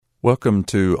Welcome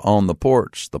to On the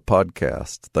Porch, the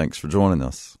podcast. Thanks for joining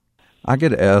us. I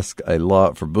get asked a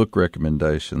lot for book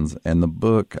recommendations, and the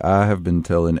book I have been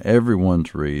telling everyone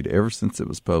to read ever since it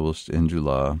was published in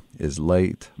July is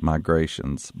Late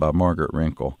Migrations by Margaret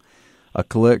Renkl, a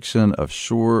collection of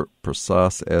short,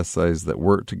 precise essays that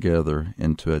work together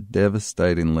into a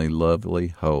devastatingly lovely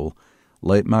whole.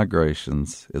 Late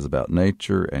Migrations is about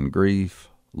nature and grief,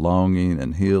 longing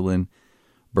and healing,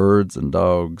 birds and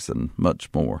dogs, and much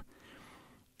more.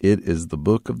 It is the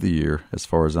book of the year as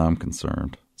far as I'm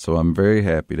concerned, so I'm very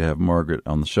happy to have Margaret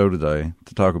on the show today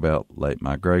to talk about Late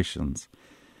Migrations.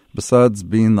 Besides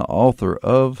being the author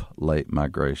of Late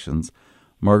Migrations,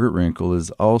 Margaret Renkl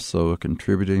is also a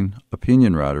contributing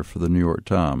opinion writer for the New York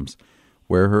Times,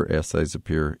 where her essays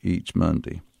appear each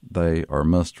Monday. They are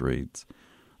must-reads.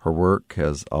 Her work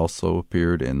has also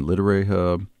appeared in Literary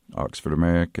Hub, Oxford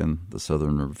American, the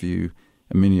Southern Review,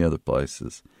 and many other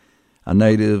places. A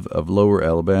native of Lower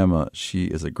Alabama, she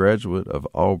is a graduate of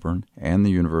Auburn and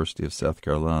the University of South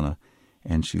Carolina,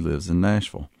 and she lives in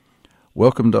Nashville.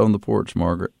 Welcome to On the Porch,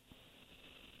 Margaret.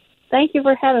 Thank you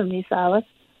for having me, Silas.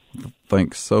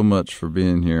 Thanks so much for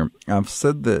being here. I've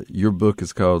said that your book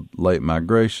is called Late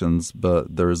Migrations,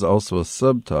 but there is also a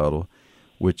subtitle,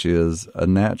 which is A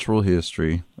Natural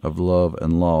History of Love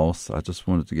and Loss. I just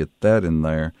wanted to get that in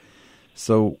there.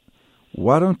 So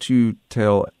why don't you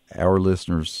tell our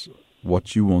listeners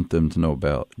what you want them to know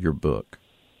about your book?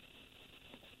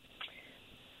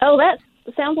 Oh, that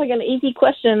sounds like an easy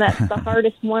question. That's the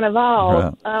hardest one of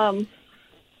all. Right.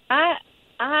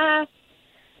 I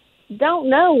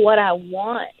don't know what I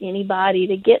want anybody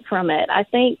to get from it. I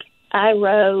think I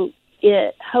wrote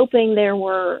it hoping there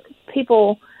were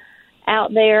people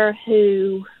out there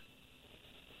who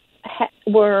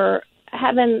were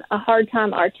having a hard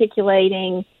time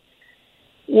articulating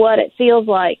what it feels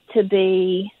like to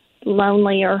be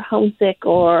lonely or homesick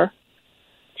or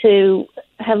to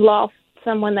have lost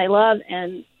someone they love.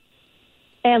 And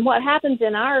what happens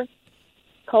in our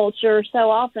culture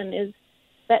so often is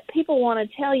that people want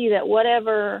to tell you that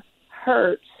whatever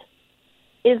hurts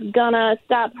is going to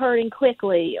stop hurting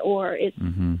quickly, or it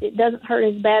doesn't hurt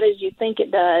as bad as you think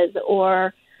it does,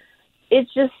 or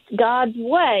it's just God's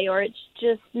way, or it's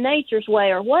just nature's way,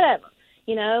 or whatever,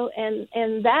 you know,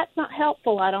 and that's not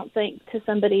helpful, I don't think, to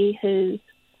somebody who's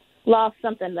lost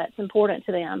something that's important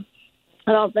to them.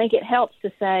 I don't think it helps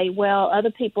to say, well, other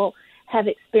people have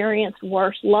experienced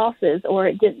worse losses, or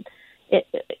at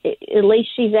least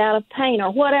she's out of pain,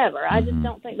 or whatever. I just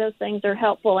don't think those things are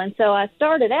helpful. And so I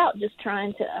started out just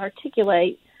trying to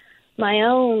articulate my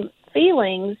own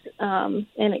feelings and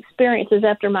experiences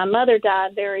after my mother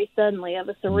died very suddenly of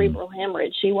a cerebral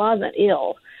hemorrhage. She wasn't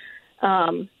ill.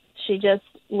 She just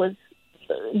was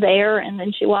there, and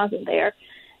then she wasn't there.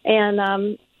 And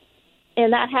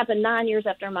that happened 9 years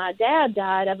after my dad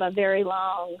died of a very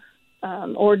long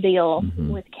ordeal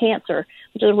with cancer,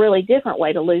 which is a really different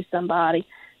way to lose somebody.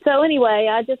 So anyway,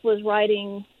 I just was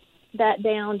writing that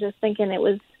down, just thinking it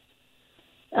was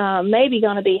maybe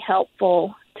going to be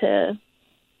helpful to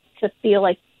feel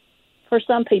like for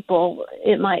some people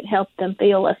it might help them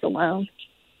feel less alone.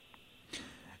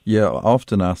 Yeah,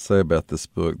 often I say about this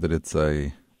book that it's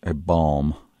a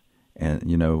balm, and,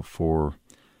 you know, for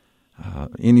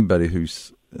anybody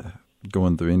who's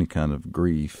going through any kind of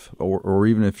grief, or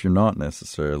even if you're not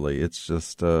necessarily, it's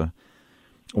just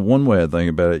one way I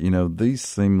think about it, you know, these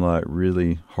seem like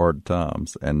really hard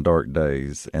times and dark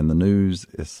days, and the news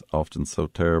is often so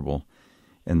terrible.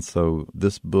 And so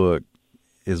this book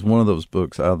is one of those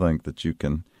books I think that you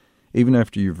can, even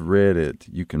after you've read it,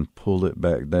 you can pull it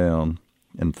back down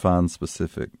and find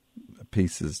specific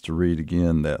pieces to read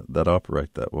again that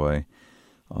operate that way.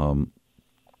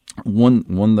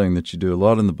 One thing that you do a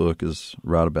lot in the book is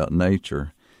write about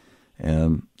nature.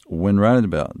 And when writing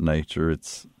about nature,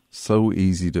 it's so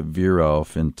easy to veer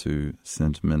off into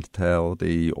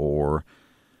sentimentality or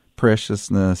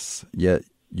preciousness, yet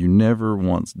you never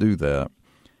once do that.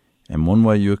 And one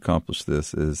way you accomplish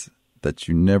this is that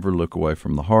you never look away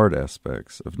from the hard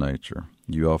aspects of nature.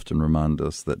 You often remind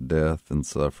us that death and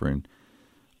suffering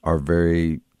are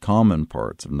very common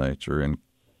parts of nature and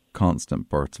constant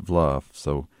parts of life.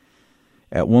 So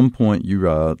at one point you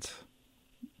write,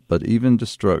 but even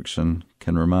destruction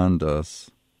can remind us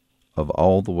of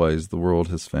all the ways the world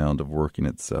has found of working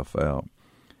itself out.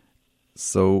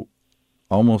 So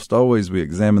almost always we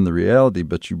examine the reality,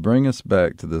 but you bring us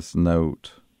back to this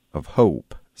note of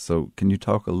hope. So can you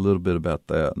talk a little bit about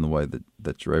that and the way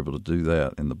that you're able to do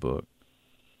that in the book?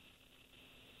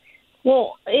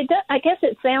 Well, I guess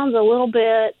it sounds a little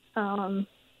bit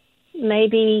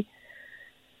maybe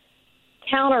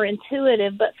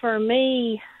counterintuitive, but for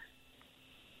me,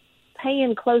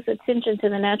 paying close attention to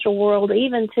the natural world,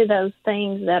 even to those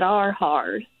things that are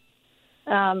hard,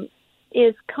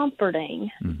 is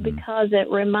comforting because it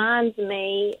reminds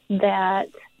me that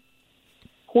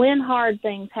when hard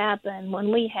things happen, when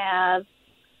we have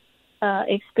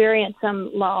experienced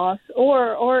some loss,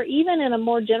 or even in a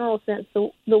more general sense,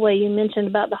 the way you mentioned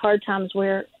about the hard times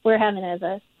we're having as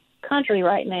a country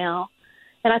right now,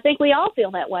 and I think we all feel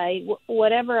that way,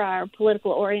 whatever our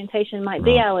political orientation might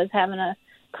be. I was having a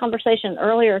conversation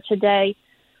earlier today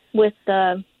with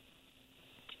the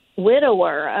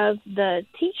widower of the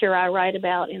teacher I write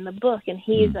about in the book, and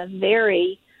he's a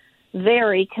very,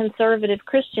 very conservative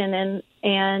Christian,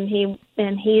 and he's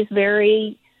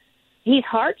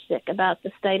heartsick about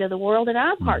the state of the world, and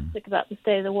I'm heartsick about the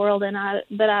state of the world,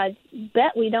 but I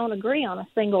bet we don't agree on a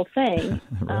single thing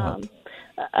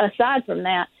aside from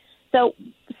that. So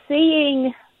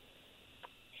seeing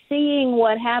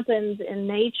what happens in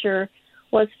nature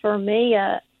was for me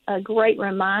a great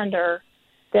reminder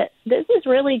that this is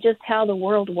really just how the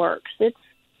world works.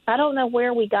 I don't know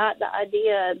where we got the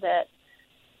idea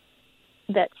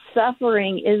that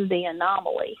suffering is the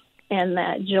anomaly and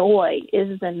that joy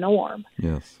is the norm.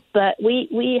 Yes. But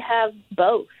we have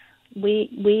both.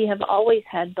 We have always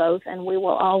had both, and we will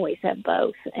always have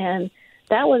both. And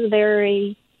that was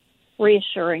very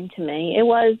reassuring to me. It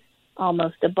was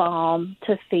almost a balm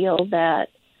to feel that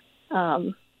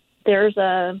there's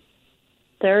a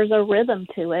rhythm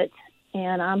to it,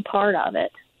 and I'm part of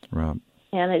it. Right.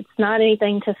 And it's not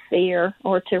anything to fear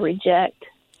or to reject.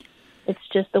 It's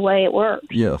just the way it works.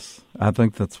 Yes. I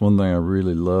think that's one thing I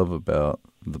really love about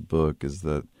the book is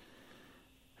that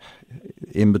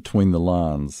in between the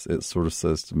lines, it sort of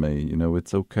says to me,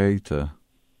 it's okay to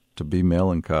be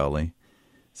melancholy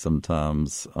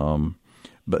sometimes.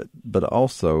 But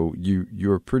also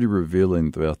you're pretty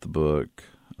revealing throughout the book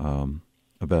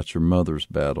about your mother's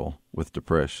battle with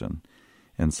depression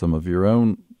and some of your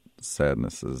own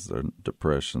sadnesses or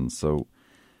depression. So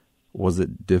was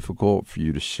it difficult for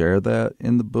you to share that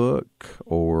in the book,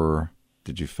 or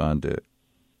did you find it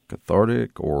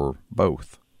cathartic, or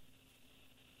both?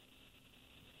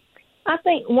 I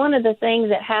think one of the things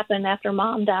that happened after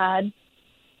Mom died,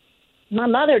 my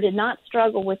mother did not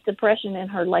struggle with depression in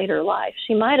her later life.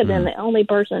 She might have been the only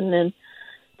person in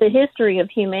the history of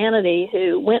humanity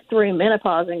who went through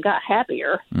menopause and got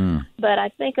happier. But I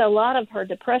think a lot of her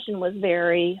depression was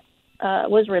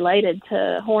was related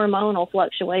to hormonal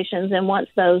fluctuations, and once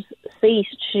those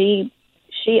ceased, she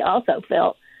also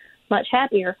felt much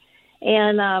happier.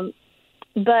 And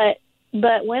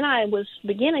but when I was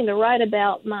beginning to write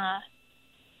about my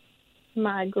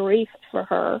grief for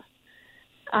her,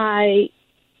 after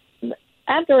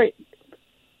it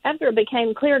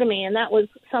became clear to me, and that was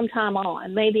some time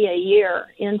on, maybe a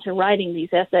year into writing these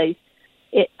essays,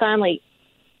 it finally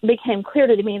became clear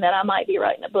to me that I might be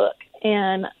writing a book.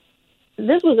 And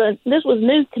this was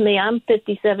news to me. I'm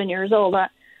 57 years old.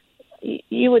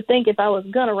 You would think if I was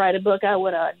going to write a book, I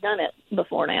would have done it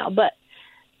before now. But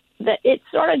that it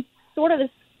started to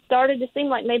seem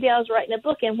like maybe I was writing a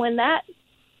book. And when that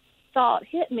thought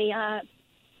hit me, I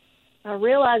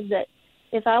realized that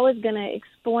if I was going to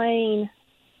explain,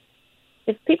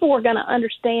 if people were going to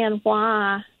understand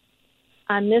why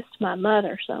I missed my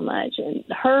mother so much, and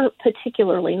her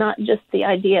particularly, not just the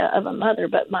idea of a mother,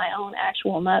 but my own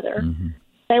actual mother,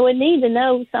 they would need to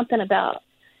know something about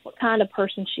what kind of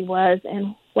person she was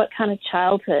and what kind of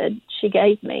childhood she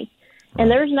gave me. Right.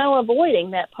 And there's no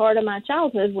avoiding that part of my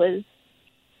childhood was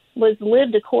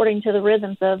lived according to the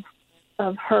rhythms of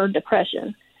her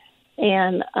depression.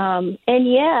 And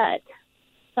yet,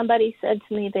 somebody said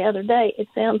to me the other day, it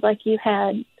sounds like you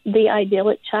had the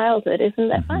idyllic childhood. Isn't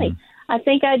that funny? I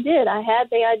think I did. I had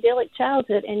the idyllic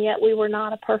childhood, and yet we were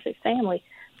not a perfect family.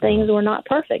 Things were not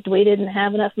perfect. We didn't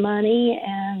have enough money,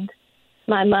 and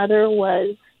my mother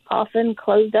was often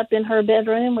closed up in her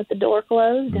bedroom with the door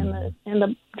closed and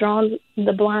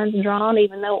the blinds drawn,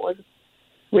 even though it was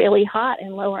really hot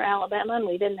in lower Alabama and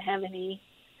we didn't have any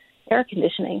air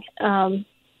conditioning.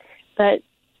 But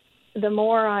the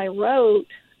more I wrote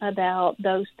about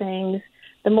those things,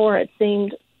 the more it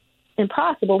seemed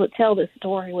impossible to tell this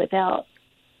story without,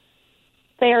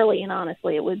 fairly and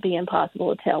honestly, it would be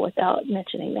impossible to tell without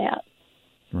mentioning that.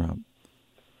 Right.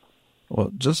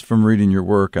 Well, just from reading your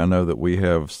work, I know that we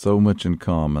have so much in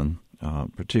common,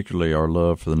 particularly our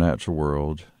love for the natural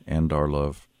world and our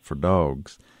love for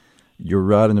dogs. Your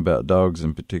writing about dogs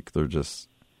in particular just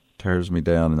tears me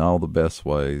down in all the best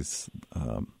ways.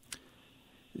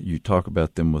 You talk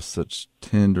about them with such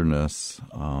tenderness,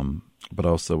 but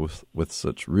also with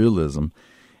such realism.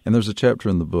 And there's a chapter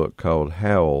in the book called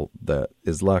Howl that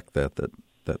is like that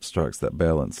that strikes that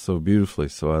balance so beautifully.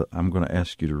 So I'm going to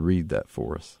ask you to read that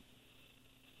for us.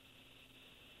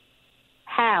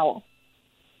 Howl.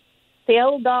 The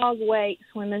old dog wakes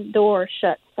when the door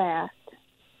shuts fast.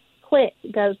 Click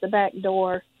goes the back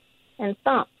door, and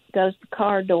thump goes the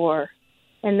car door.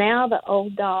 And now the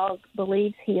old dog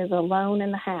believes he is alone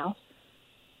in the house.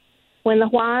 When the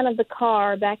whine of the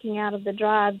car backing out of the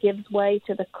drive gives way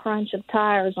to the crunch of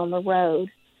tires on the road,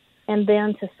 and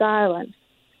then to silence,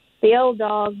 the old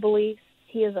dog believes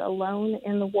he is alone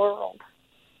in the world.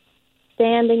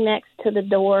 Standing next to the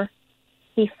door,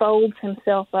 he folds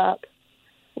himself up,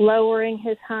 lowering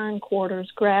his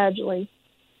hindquarters gradually,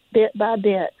 bit by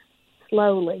bit,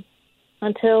 slowly,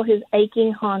 until his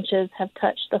aching haunches have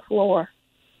touched the floor.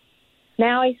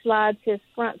 Now he slides his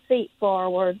front feet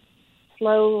forward,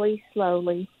 slowly,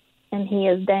 slowly, and he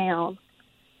is down.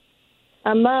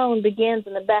 A moan begins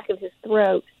in the back of his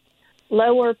throat,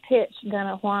 lower pitched than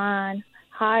a whine,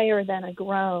 higher than a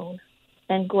groan,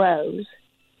 and grows.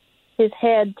 His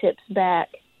head tips back.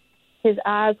 His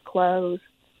eyes close.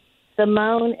 The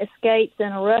moan escapes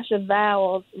in a rush of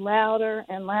vowels, louder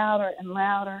and louder and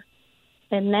louder,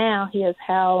 and now he is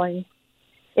howling.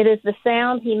 It is the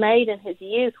sound he made in his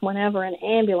youth whenever an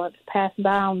ambulance passed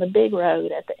by on the big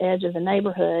road at the edge of the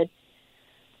neighborhood,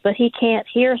 but he can't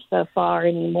hear so far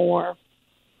anymore.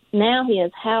 Now he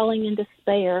is howling in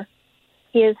despair.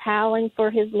 He is howling for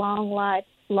his long life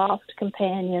lost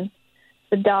companion,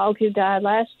 the dog who died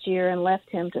last year and left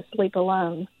him to sleep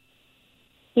alone.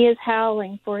 He is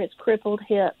howling for his crippled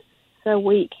hips, so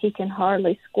weak he can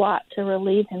hardly squat to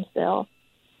relieve himself.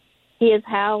 He is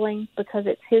howling because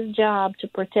it's his job to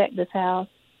protect this house,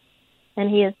 and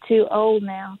he is too old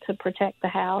now to protect the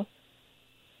house.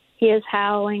 He is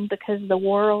howling because the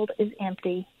world is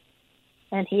empty,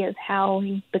 and he is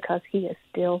howling because he is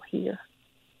still here.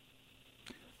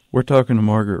 We're talking to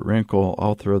Margaret Renkl,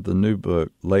 author of the new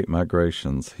book, Late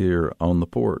Migrations, here on the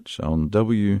porch on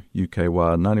WUKY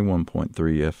 91.3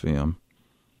 FM.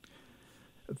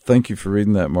 Thank you for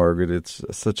reading that, Margaret. It's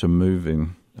such a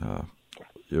moving,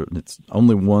 it's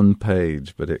only one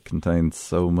page, but it contains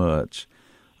so much.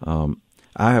 I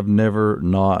have never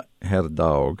not had a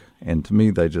dog, and to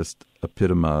me they just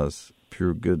epitomize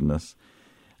pure goodness.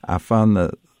 I find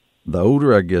that the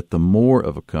older I get, the more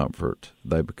of a comfort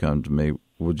they become to me.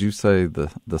 Would you say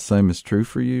the same is true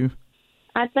for you?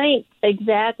 I think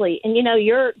exactly. And,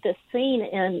 the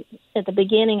scene at the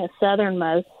beginning of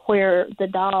Southernmost where the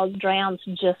dog drowns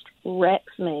just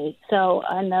wrecks me. So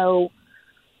I know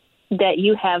that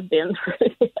you have been through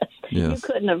this. Yes. You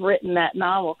couldn't have written that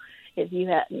novel if you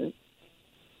hadn't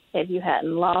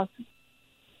lost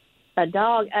a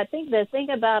dog. I think the thing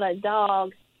about a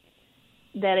dog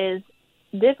that is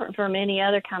different from any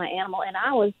other kind of animal, and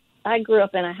I grew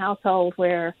up in a household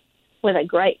with a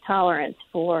great tolerance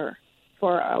for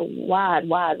a wide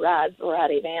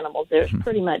variety of animals. There's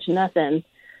pretty much nothing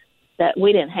that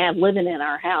we didn't have living in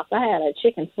our house. I had a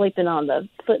chicken sleeping on the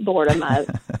footboard of my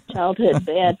childhood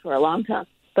bed for a long time.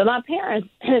 But my parents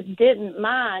didn't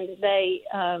mind. They,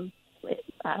 I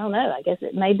don't know, I guess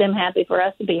it made them happy for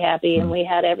us to be happy, and we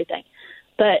had everything.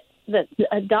 But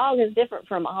a dog is different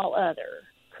from all other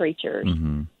creatures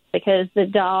because the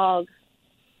dog,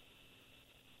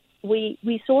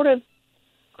 we sort of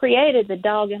created the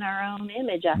dog in our own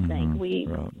image, I think.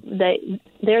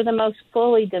 They're the most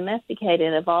fully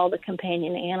domesticated of all the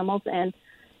companion animals, and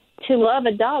to love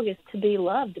a dog is to be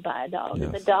loved by a dog.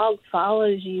 Yes. The dog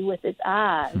follows you with its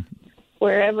eyes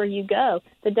wherever you go.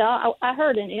 The dog. I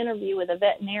heard an interview with a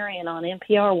veterinarian on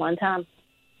NPR one time,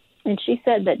 and she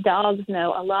said that dogs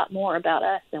know a lot more about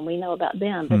us than we know about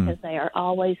them because they are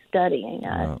always studying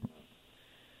us.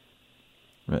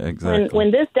 Right. Exactly.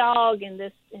 When this dog in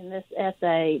this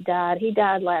essay died, he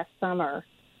died last summer,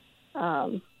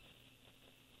 right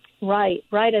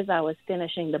as I was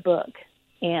finishing the book,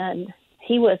 and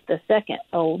he was the second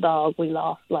old dog we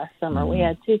lost last summer. We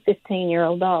had two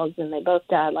 15-year-old dogs, and they both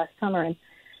died last summer. And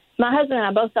my husband and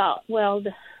I both thought, well,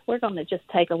 we're going to just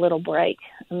take a little break.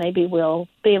 Maybe we'll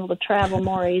be able to travel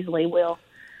more easily. We'll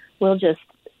just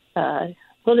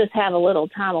have a little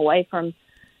time away from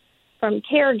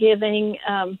caregiving.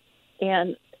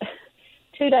 And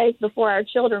 2 days before our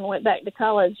children went back to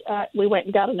college, we went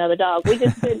and got another dog. We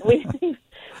just didn't.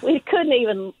 We couldn't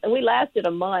even. We lasted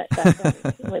a month, I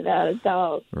think, without a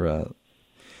dog. Right.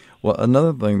 Well,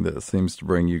 another thing that seems to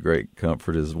bring you great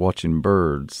comfort is watching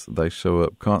birds. They show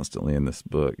up constantly in this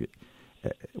book.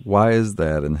 Why is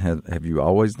that, and have you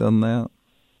always done that?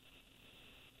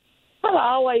 I've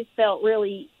always felt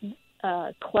really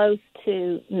close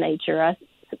to nature.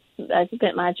 I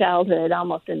spent my childhood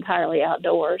almost entirely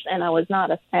outdoors, and I was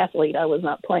not an athlete. I was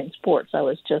not playing sports. I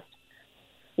was just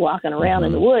walking around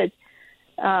in the woods.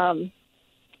 And,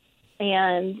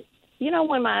 you know,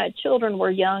 when my children were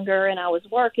younger and I was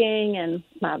working and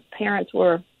my parents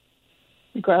were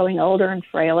growing older and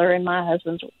frailer and my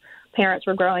husband's parents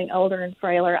were growing older and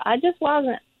frailer, I just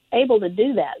wasn't able to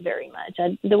do that very much.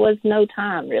 There was no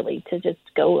time really to just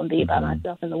go and be by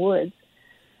myself in the woods.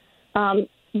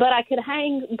 But I could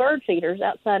hang bird feeders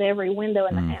outside every window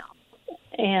in the house.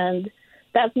 And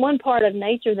that's one part of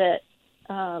nature that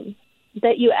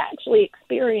you actually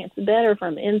experience better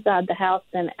from inside the house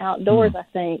than outdoors, I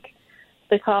think,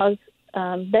 because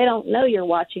they don't know you're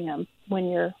watching them when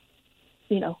you're,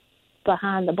 you know,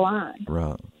 behind the blind.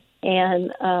 Right.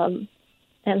 And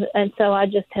so I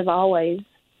just have always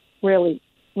really,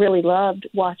 really loved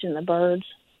watching the birds.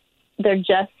 They're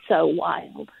just so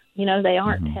wild. You know, they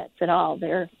aren't pets at all.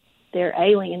 They're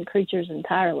alien creatures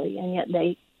entirely, and yet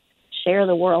they share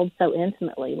the world so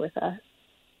intimately with us.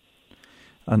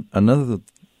 Another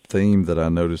theme that I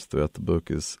noticed throughout the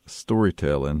book is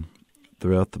storytelling.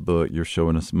 Throughout the book, you're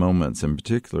showing us moments in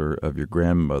particular of your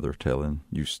grandmother telling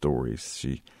you stories.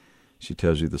 She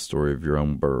tells you the story of your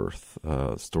own birth,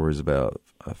 stories about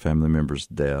family members'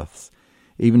 deaths,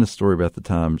 even a story about the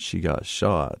time she got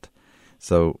shot.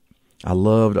 So I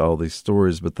loved all these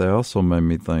stories, but they also made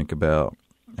me think about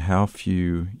how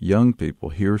few young people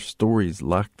hear stories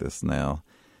like this now,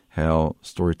 how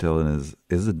storytelling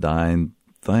is a dying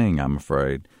thing, I'm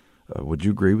afraid. Would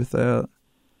you agree with that?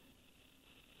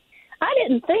 I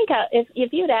didn't think,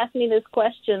 if you'd asked me this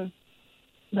question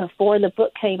before the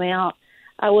book came out,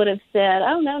 I would have said,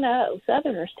 oh, no,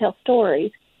 Southerners tell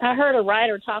stories. I heard a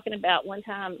writer talking about one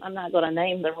time, I'm not going to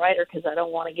name the writer because I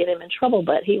don't want to get him in trouble,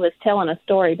 but he was telling a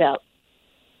story about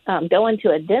going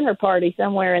to a dinner party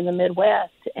somewhere in the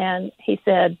Midwest, and he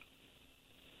said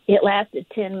it lasted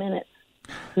 10 minutes.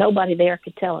 Nobody there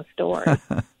could tell a story.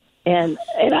 and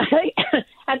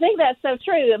I think that's so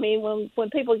true. I mean, when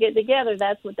people get together,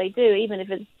 that's what they do, even if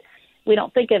we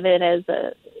don't think of it as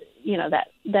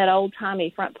that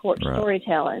old-timey front porch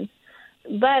storytelling.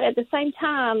 But at the same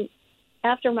time,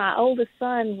 after my oldest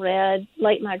son read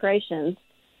Late Migrations,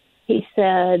 he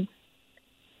said,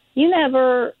 "You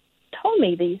never told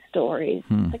me these stories.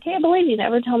 I can't believe you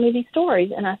never told me these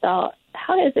stories." And I thought,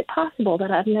 how is it possible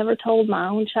that I've never told my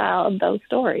own child those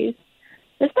stories?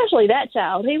 Especially that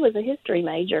child. He was a history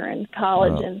major in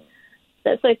college, and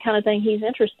that's the kind of thing he's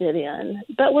interested in.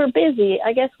 But we're busy.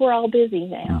 I guess we're all busy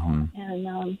now.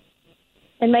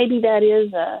 And maybe that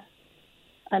is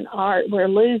an art we're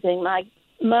losing. My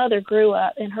mother grew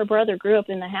up, and her brother grew up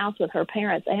in the house with her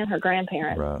parents and her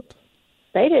grandparents. Right.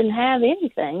 They didn't have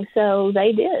anything, so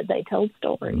they did. They told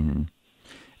stories.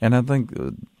 And I think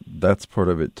that's part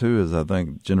of it, too, is I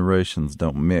think generations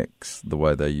don't mix the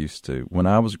way they used to. When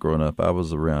I was growing up, I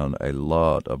was around a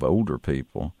lot of older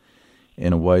people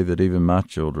in a way that even my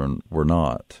children were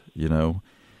not, you know.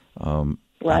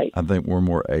 Right. I think we're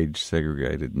more age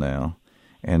segregated now.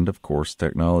 And, of course,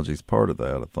 technology is part of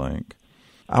that, I think.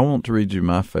 I want to read you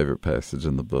my favorite passage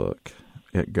in the book.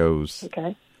 It goes,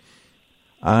 okay.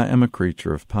 I am a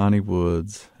creature of piney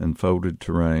woods and folded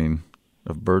terrain,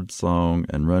 of bird song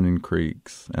and running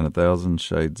creeks and 1,000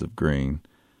 shades of green,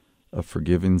 of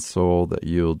forgiving soil that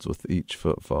yields with each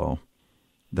footfall.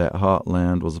 That hot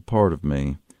land was a part of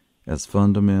me, as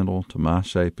fundamental to my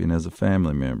shaping as a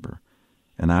family member,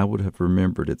 and I would have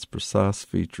remembered its precise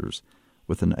features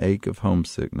with an ache of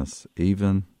homesickness,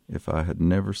 even if I had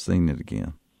never seen it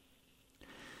again.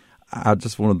 I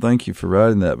just want to thank you for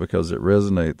writing that because it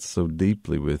resonates so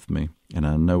deeply with me, and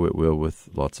I know it will with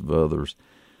lots of others.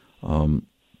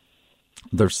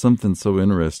 There's something so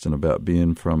interesting about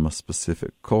being from a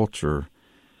specific culture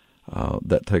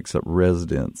that takes up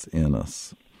residence in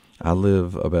us. I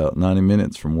live about 90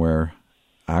 minutes from where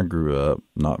I grew up,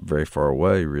 not very far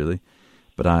away, really,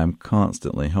 but I am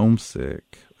constantly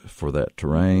homesick for that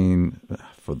terrain,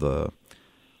 for the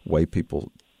way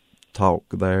people talk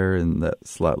there in that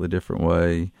slightly different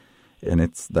way. And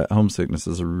it's that homesickness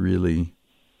is a really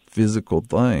physical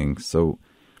thing. So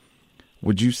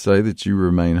would you say that you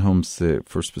remain homesick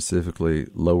for specifically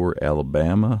Lower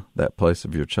Alabama, that place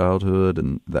of your childhood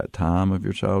and that time of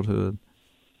your childhood?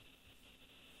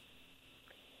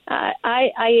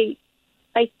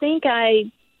 I think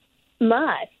I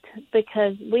must,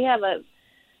 because we have a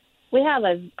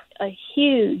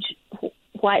huge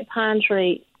white pine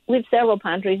tree. We have several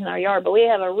pine trees in our yard, but we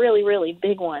have a really, really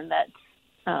big one that's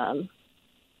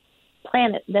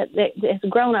planted that has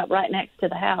grown up right next to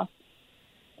the house.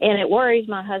 And it worries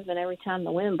my husband every time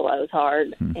the wind blows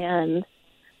hard. And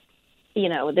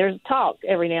there's talk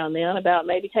every now and then about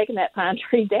maybe taking that pine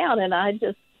tree down, and that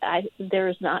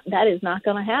is not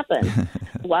going to happen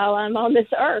while I'm on this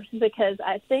earth, because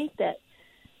I think that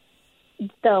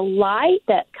the light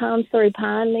that comes through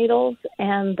pine needles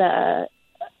and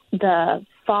the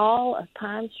fall of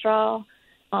pine straw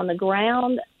on the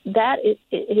ground, that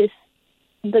is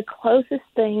the closest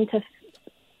thing to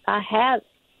I have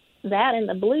that in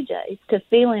the Blue Jays to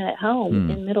feeling at home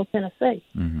in Middle Tennessee.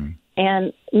 Mm-hmm.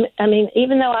 And I mean,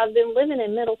 even though I've been living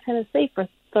in Middle Tennessee for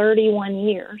 31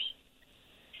 years,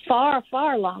 far,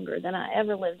 far longer than I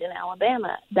ever lived in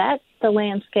Alabama, that's the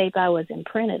landscape I was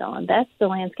imprinted on. That's the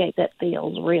landscape that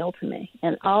feels real to me.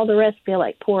 And all the rest feel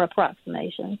like poor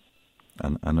approximations.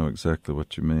 I know exactly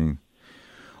what you mean.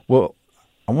 Well,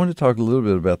 I want to talk a little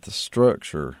bit about the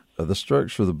structure. The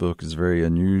structure of the book is very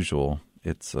unusual.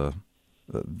 It's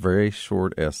very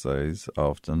short essays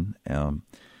often,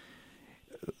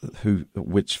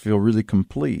 which feel really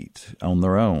complete on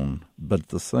their own. But at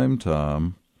the same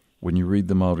time, when you read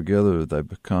them all together, they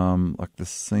become like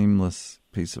this seamless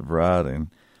piece of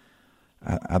writing.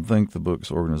 I think the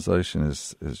book's organization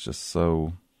is just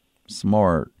so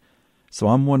smart. So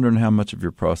I'm wondering how much of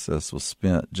your process was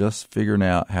spent just figuring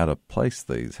out how to place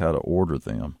these, how to order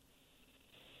them.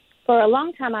 For a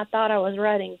long time, I thought I was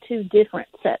writing two different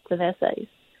sets of essays.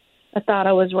 I thought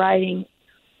I was writing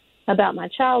about my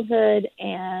childhood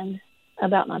and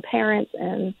about my parents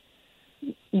and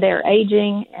their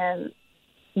aging and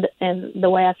the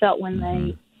way I felt when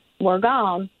they were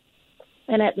gone.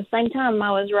 And at the same time,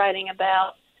 I was writing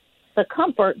about the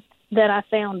comfort that I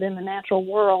found in the natural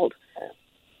world,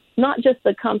 not just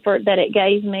the comfort that it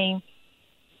gave me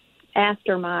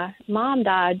after my mom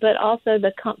died, but also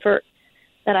the comfort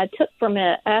that I took from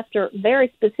it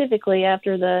very specifically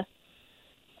after the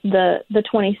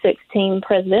 2016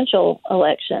 presidential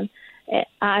election.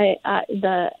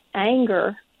 The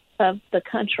anger of the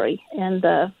country and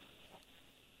the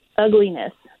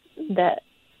ugliness that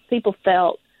people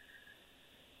felt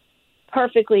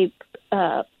perfectly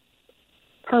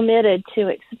permitted to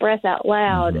express out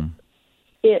loud,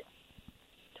 it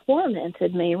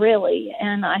tormented me, really.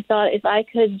 And I thought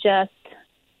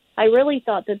I really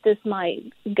thought that this might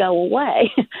go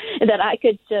away, that I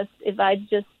could if I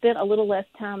just spent a little less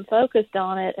time focused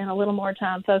on it and a little more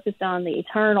time focused on the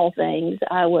eternal things,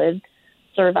 I would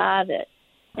survive it.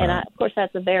 And of course,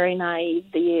 that's a very naive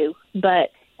view. But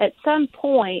at some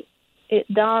point, it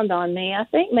dawned on me. I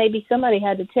think maybe somebody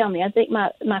had to tell me. I think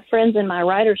my friends in my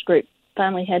writers group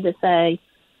finally had to say,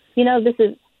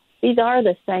 these are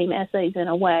the same essays in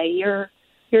a way. You're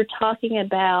talking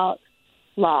about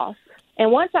loss.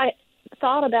 And once I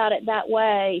thought about it that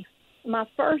way, my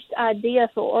first idea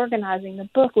for organizing the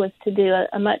book was to do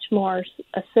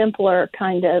a simpler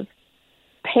kind of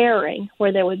pairing,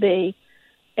 where there would be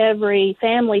every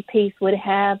family piece would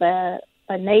have a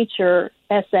nature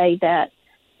essay that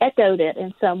echoed it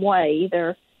in some way,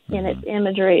 either in its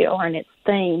imagery or in its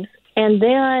themes. And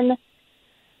then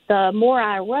the more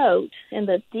I wrote and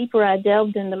the deeper I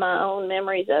delved into my own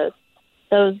memories of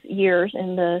those years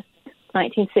in the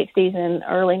 1960s and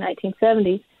early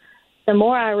 1970s, the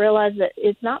more I realized that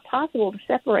it's not possible to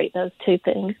separate those two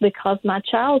things, because my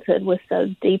childhood was so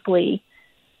deeply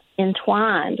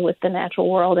entwined with the natural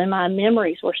world and my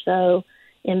memories were so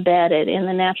embedded in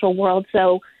the natural world.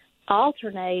 So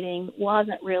alternating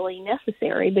wasn't really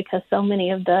necessary, because so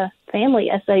many of the family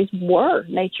essays were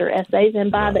nature essays.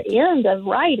 And by the end of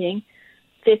writing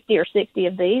 50 or 60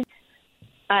 of these,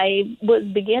 I was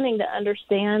beginning to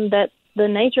understand that the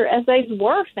nature essays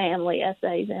were family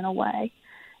essays in a way.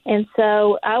 And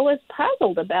so I was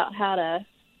puzzled about how to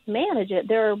manage it.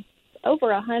 There are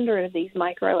over 100 of these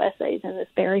micro essays in this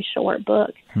very short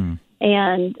book.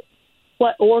 And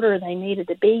what order they needed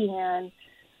to be in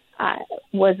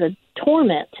was a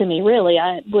torment to me, really.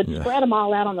 I would spread them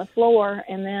all out on the floor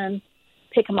and then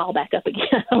pick them all back up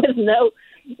again with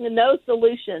no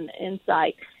solution in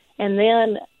sight. And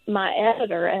then my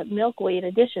editor at Milkweed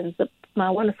Editions, my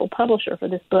wonderful publisher for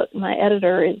this book, my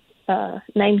editor is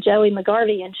named Joey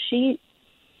McGarvey, and she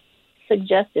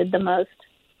suggested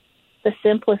the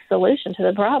simplest solution to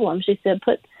the problem. She said,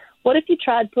 what if you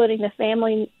tried putting the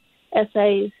family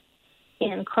essays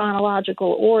in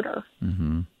chronological order,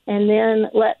 and then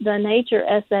let the nature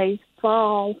essays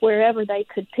fall wherever they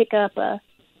could pick up a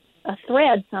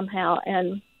thread somehow.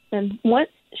 And once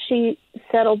she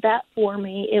settled that for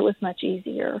me, it was much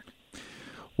easier.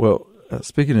 Well,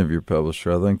 speaking of your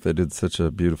publisher, I think they did such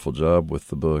a beautiful job with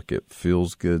the book. It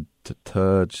feels good to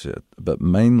touch, but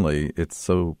mainly it's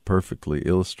so perfectly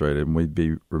illustrated. And we'd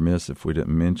be remiss if we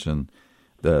didn't mention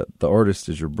that the artist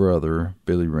is your brother,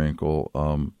 Billy Renkl.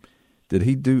 Did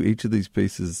he do each of these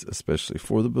pieces especially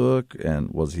for the book,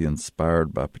 and was he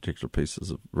inspired by particular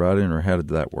pieces of writing, or how did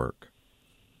that work?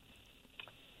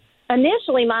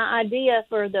 Initially, my idea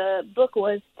for the book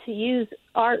was to use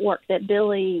artwork that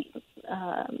Billy,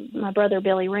 my brother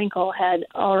Billy Renkl, had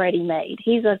already made.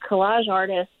 He's a collage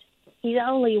artist. He's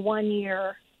only 1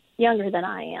 year younger than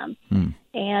I am.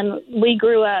 And we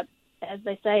grew up, as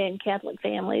they say in Catholic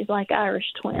families, like Irish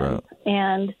twins. Right.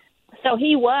 And so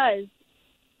he was,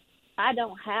 I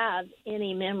don't have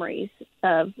any memories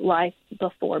of life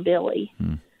before Billy.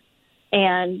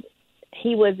 And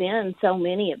he was in so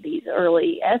many of these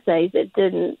early essays. It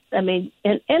didn't, I mean,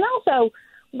 and also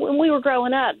when we were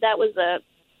growing up, that was a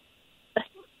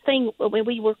thing. I mean,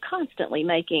 we were constantly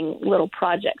making little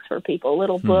projects for people,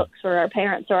 little books for our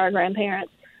parents or our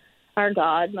grandparents, our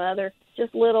godmother,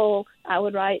 just little, I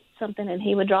would write something and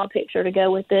he would draw a picture to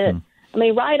go with it. I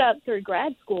mean, right up through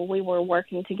grad school, we were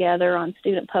working together on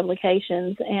student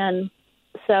publications. And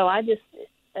so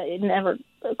it never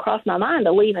crossed my mind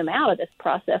to leave him out of this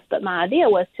process. But my idea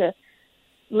was to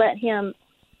let him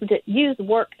use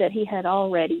work that he had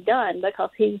already done, because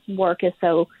his work is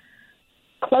so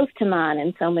close to mine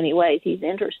in so many ways. He's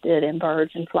interested in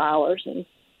birds and flowers and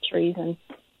trees.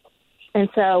 And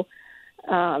so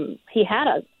he had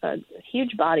a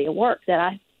huge body of work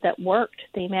that worked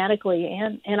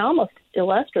thematically and almost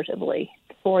illustratively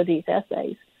for these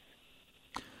essays.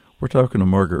 We're talking to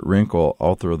Margaret Renkl,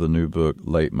 author of the new book,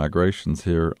 Late Migrations,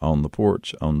 here on the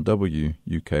porch on WUKY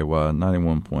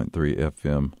 91.3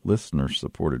 FM,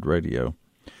 listener-supported radio.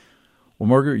 Well,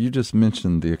 Margaret, you just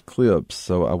mentioned the eclipse,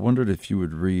 so I wondered if you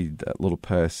would read that little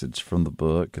passage from the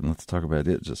book, and let's talk about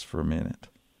it just for a minute.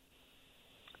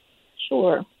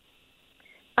 Sure.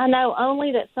 I know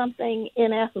only that something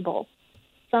ineffable,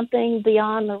 something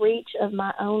beyond the reach of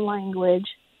my own language,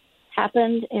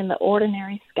 happened in the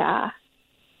ordinary sky.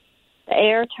 The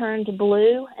air turned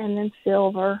blue and then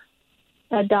silver.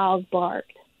 A dog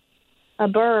barked. A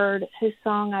bird, whose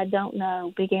song I don't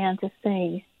know, began to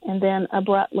sing and then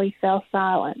abruptly fell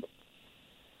silent.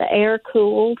 The air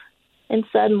cooled, and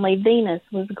suddenly Venus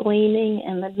was gleaming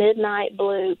in the midnight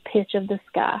blue pitch of the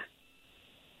sky.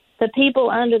 The people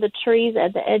under the trees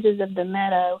at the edges of the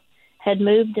meadow had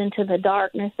moved into the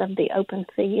darkness of the open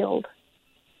field.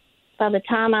 By the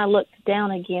time I looked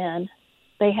down again,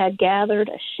 they had gathered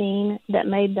a sheen that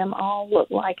made them all look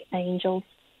like angels.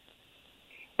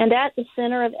 And at the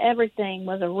center of everything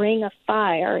was a ring of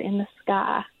fire in the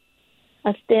sky,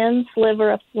 a thin sliver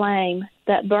of flame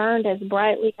that burned as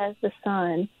brightly as the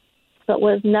sun, but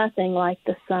was nothing like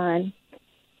the sun.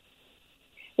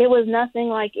 It was nothing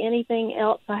like anything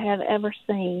else I have ever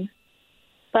seen,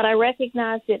 but I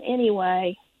recognized it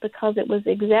anyway because it was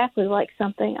exactly like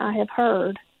something I have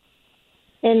heard.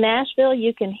 In Nashville,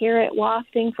 you can hear it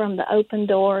wafting from the open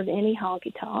door of any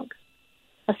honky-tonk,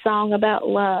 a song about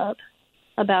love,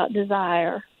 about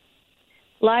desire.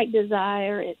 Like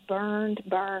desire, it burned,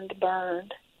 burned,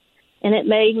 burned, and it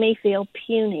made me feel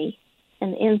puny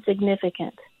and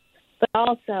insignificant, but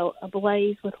also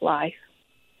ablaze with life.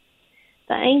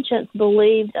 The ancients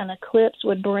believed an eclipse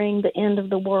would bring the end of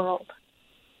the world,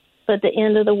 but the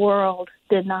end of the world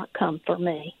did not come for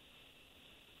me.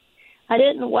 I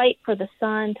didn't wait for the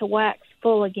sun to wax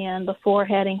full again before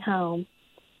heading home.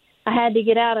 I had to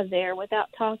get out of there without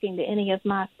talking to any of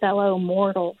my fellow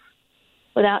mortals,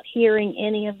 without hearing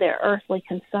any of their earthly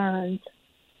concerns.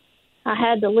 I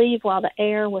had to leave while the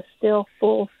air was still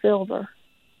full silver.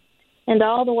 And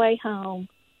all the way home,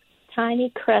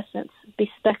 tiny crescents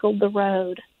bespeckled the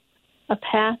road, a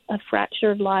path of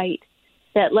fractured light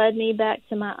that led me back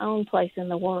to my own place in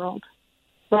the world,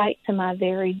 right to my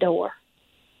very door.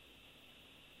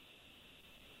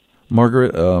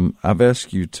 Margaret, I've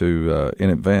asked you to, in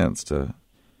advance, to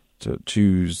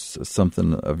choose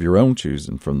something of your own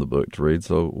choosing from the book to read.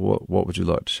 So what would you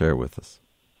like to share with us?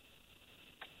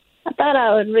 I thought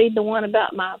I would read the one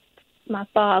about my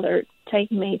father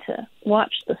taking me to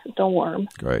watch the storm.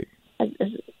 Great.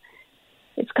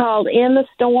 It's called In the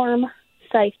Storm,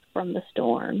 Safe from the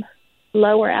Storm,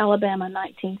 Lower Alabama,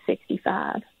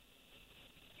 1965.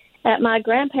 At my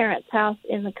grandparents' house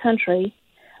in the country,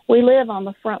 we live on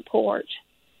the front porch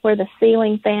where the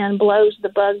ceiling fan blows the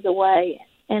bugs away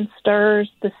and stirs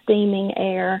the steaming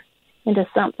air into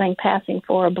something passing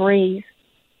for a breeze.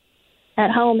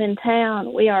 At home in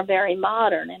town, we are very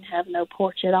modern and have no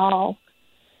porch at all.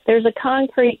 There's a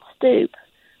concrete stoop,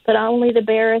 but only the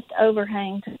barest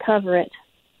overhang to cover it.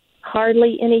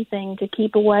 Hardly anything to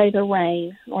keep away the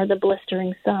rain or the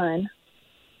blistering sun.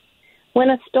 When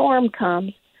a storm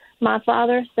comes, my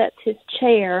father sets his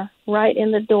chair right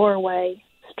in the doorway,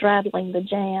 straddling the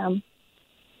jamb.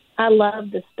 I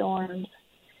love the storms.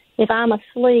 If I'm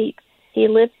asleep, he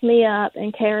lifts me up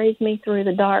and carries me through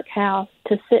the dark house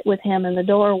to sit with him in the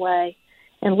doorway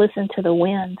and listen to the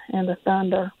wind and the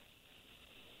thunder.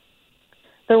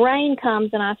 The rain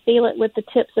comes and I feel it with the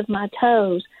tips of my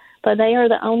toes, but they are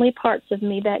the only parts of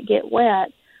me that get wet,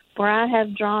 for I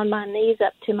have drawn my knees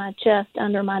up to my chest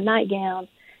under my nightgown,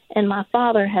 and my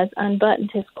father has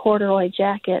unbuttoned his corduroy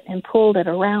jacket and pulled it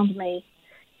around me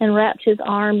and wrapped his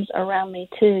arms around me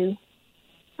too.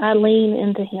 I lean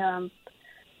into him.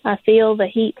 I feel the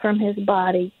heat from his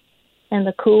body and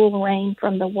the cool rain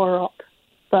from the world,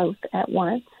 both at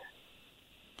once.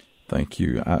 Thank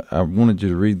you. I wanted you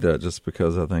to read that just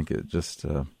because I think it just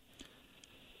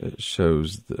it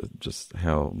shows just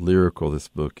how lyrical this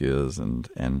book is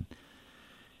and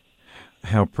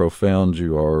how profound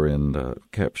you are in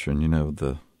capturing,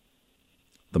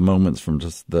 the moments from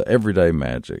just the everyday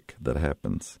magic that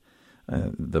happens.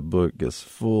 The book is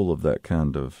full of that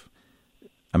kind of,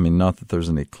 not that there's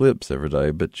an eclipse every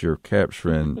day, but you're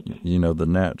capturing, the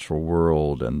natural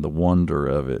world and the wonder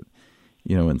of it,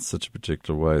 in such a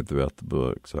particular way throughout the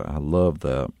book. So I love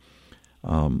that.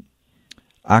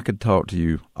 I could talk to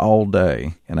you all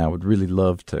day, and I would really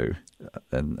love to,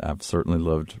 and I've certainly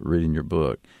loved reading your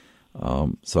book.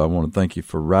 So I want to thank you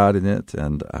for writing it,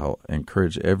 and I'll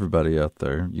encourage everybody out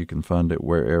there. You can find it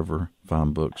wherever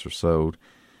fine books are sold.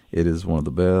 It is one of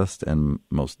the best and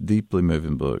most deeply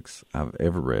moving books I've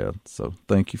ever read. So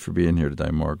thank you for being here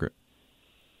today, Margaret.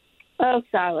 Oh,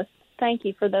 Silas, thank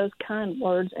you for those kind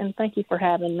words, and thank you for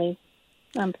having me.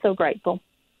 I'm so grateful.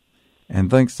 And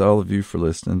thanks to all of you for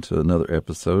listening to another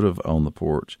episode of On the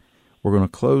Porch. We're going to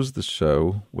close the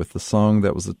show with the song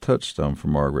that was a touchstone for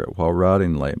Margaret while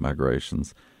writing Late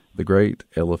Migrations, the great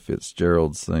Ella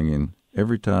Fitzgerald singing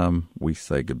Every Time We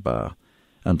Say Goodbye.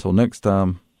 Until next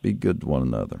time, be good to one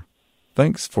another.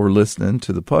 Thanks for listening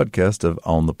to the podcast of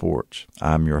On the Porch.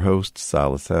 I'm your host,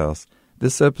 Silas House.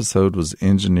 This episode was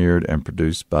engineered and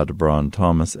produced by DeBron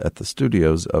Thomas at the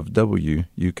studios of WUKY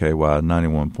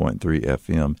 91.3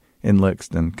 FM in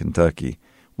Lexington, Kentucky.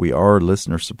 We are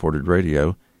listener-supported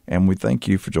radio, and we thank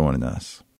you for joining us.